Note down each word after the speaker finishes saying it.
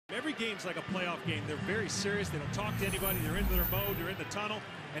game's like a playoff game. They're very serious. They don't talk to anybody. They're into their mode. They're in the tunnel.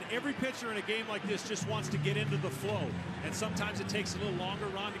 And every pitcher in a game like this just wants to get into the flow. And sometimes it takes a little longer,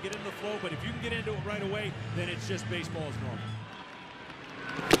 Ron, to get into the flow. But if you can get into it right away, then it's just baseball as normal.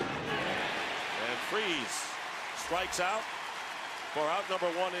 And Freeze strikes out for out number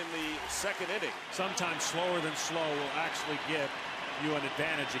 1 in the second inning. Sometimes slower than slow will actually give you an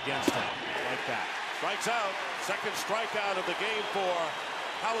advantage against him like that. Strikes out. Second strikeout of the game for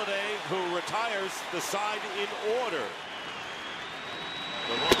Halladay, who retires the side in order.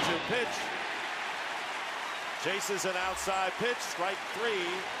 The 1-2 pitch. Chases an outside pitch. Strike 3.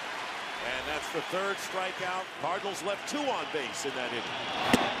 And that's the third strikeout. Cardinals left 2 on base in that inning.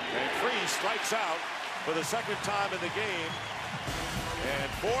 And Freeze strikes out for the second time in the game.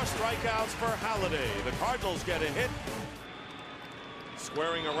 And 4 strikeouts for Halladay. The Cardinals get a hit.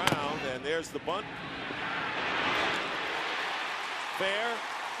 Squaring around, and there's the bunt. Fair.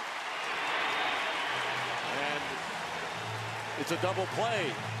 And it's a double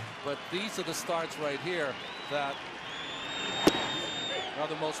play. But these are the starts right here that are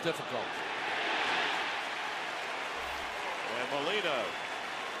the most difficult. And Molina.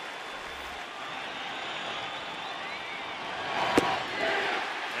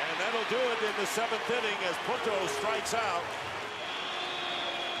 And that'll do it in the 7th inning as Punto strikes out.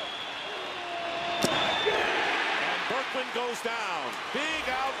 And Berkman goes down. Big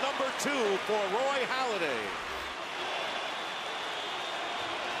out number 2 for Roy Halladay.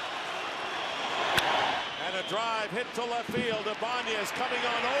 And a drive hit to left field. Ibanez coming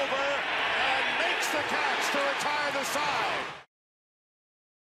on over and makes the catch to retire the side.